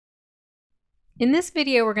In this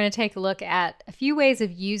video, we're going to take a look at a few ways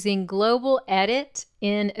of using global edit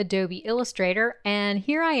in Adobe Illustrator, and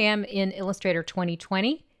here I am in Illustrator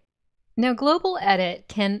 2020. Now, global edit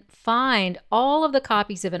can find all of the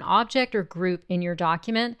copies of an object or group in your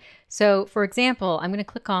document. So, for example, I'm going to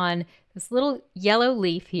click on this little yellow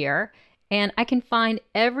leaf here, and I can find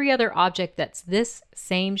every other object that's this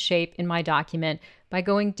same shape in my document by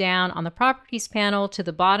going down on the Properties panel to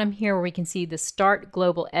the bottom here where we can see the Start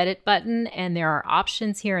Global Edit button, and there are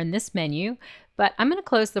options here in this menu. But I'm going to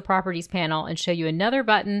close the Properties panel and show you another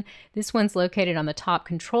button. This one's located on the top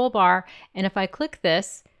control bar, and if I click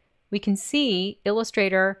this, we can see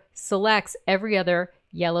Illustrator selects every other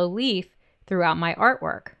yellow leaf throughout my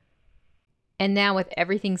artwork. And now with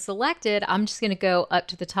everything selected, I'm just going to go up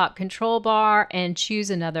to the top control bar and choose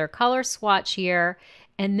another color swatch here.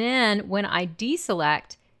 And then when I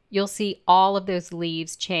deselect, you'll see all of those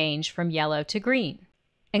leaves change from yellow to green.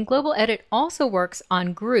 And global edit also works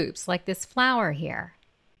on groups like this flower here.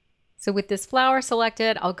 So with this flower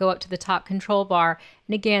selected, I'll go up to the top control bar.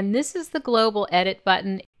 And again, this is the global edit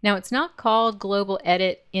button. Now it's not called global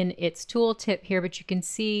edit in its tooltip here, but you can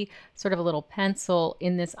see sort of a little pencil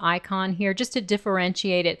in this icon here just to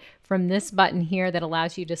differentiate it from this button here that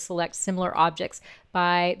allows you to select similar objects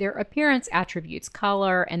by their appearance attributes,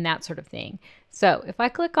 color, and that sort of thing. So if I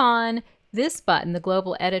click on this button, the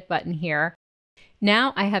global edit button here,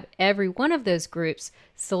 now I have every one of those groups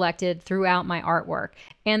selected throughout my artwork,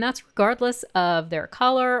 and that's regardless of their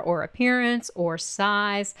color or appearance or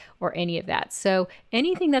size or any of that. So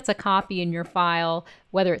anything that's a copy in your file,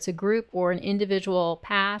 whether it's a group or an individual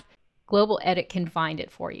path, global edit can find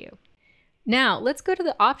it for you. Now let's go to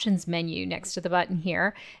the options menu next to the button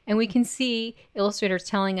here, and we can see Illustrator's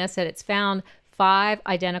telling us that it's found 5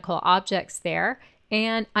 identical objects there.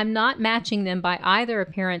 And I'm not matching them by either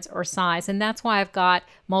appearance or size, and that's why I've got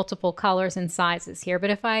multiple colors and sizes here.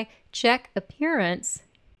 But if I check appearance,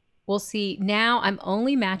 we'll see now I'm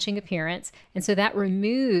only matching appearance, and so that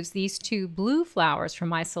removes these 2 blue flowers from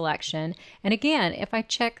my selection. And again, if I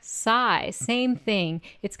check size, same thing,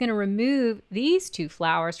 it's going to remove these 2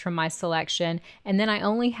 flowers from my selection, and then I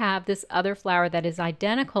only have this other flower that is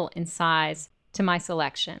identical in size to my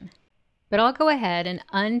selection. But I'll go ahead and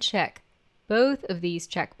uncheck both of these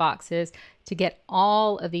check boxes to get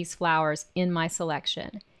all of these flowers in my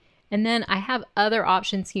selection. And then I have other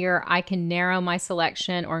options here. I can narrow my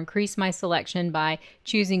selection or increase my selection by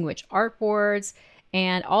choosing which artboards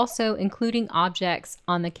and also including objects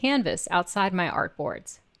on the canvas outside my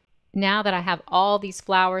artboards. Now that I have all these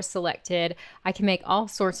flowers selected, I can make all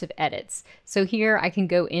sorts of edits. So here I can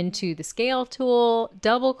go into the scale tool,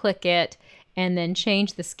 double click it, and then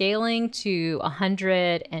change the scaling to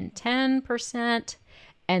 110%,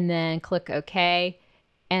 and then click OK.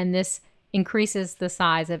 And this increases the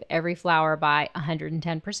size of every flower by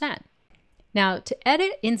 110%. Now, to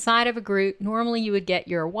edit inside of a group, normally you would get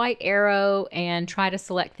your white arrow and try to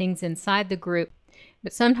select things inside the group.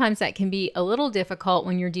 But sometimes that can be a little difficult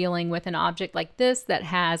when you're dealing with an object like this that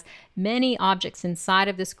has many objects inside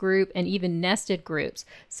of this group and even nested groups.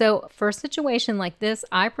 So for a situation like this,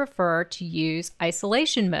 I prefer to use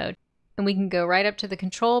isolation mode. And we can go right up to the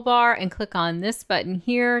control bar and click on this button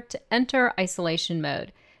here to enter isolation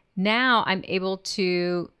mode. Now I'm able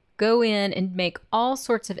to go in and make all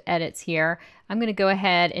sorts of edits here. I'm going to go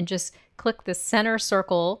ahead and just click the center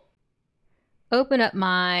circle, open up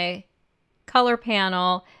my color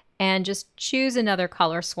panel, and just choose another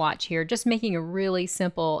color swatch here, just making a really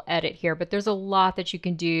simple edit here, but there's a lot that you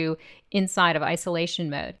can do inside of isolation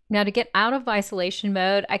mode. Now to get out of isolation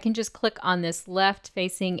mode, I can just click on this left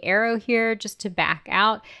facing arrow here just to back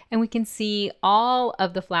out, and we can see all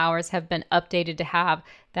of the flowers have been updated to have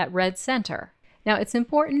that red center. Now it's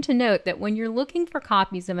important to note that when you're looking for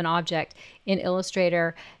copies of an object in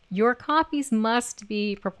Illustrator, your copies must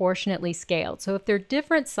be proportionately scaled. So if they're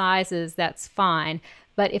different sizes, that's fine.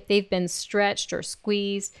 But if they've been stretched or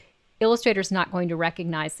squeezed, Illustrator's not going to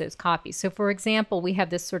recognize those copies. So for example, we have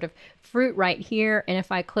this sort of fruit right here, and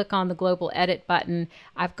if I click on the global edit button,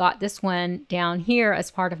 I've got this one down here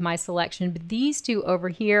as part of my selection, but these 2 over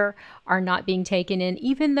here are not being taken in.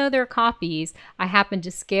 Even though they're copies, I happen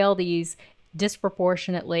to scale these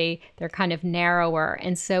disproportionately. They're kind of narrower,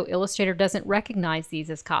 and so Illustrator doesn't recognize these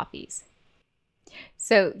as copies.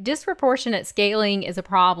 So disproportionate scaling is a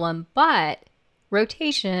problem, but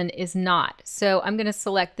rotation is not. So I'm going to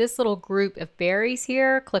select this little group of berries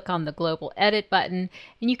here, click on the global edit button,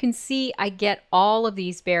 and you can see I get all of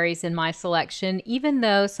these berries in my selection, even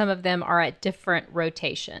though some of them are at different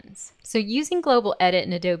rotations. So using global edit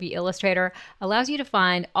in Adobe Illustrator allows you to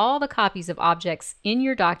find all the copies of objects in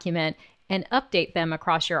your document and update them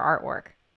across your artwork.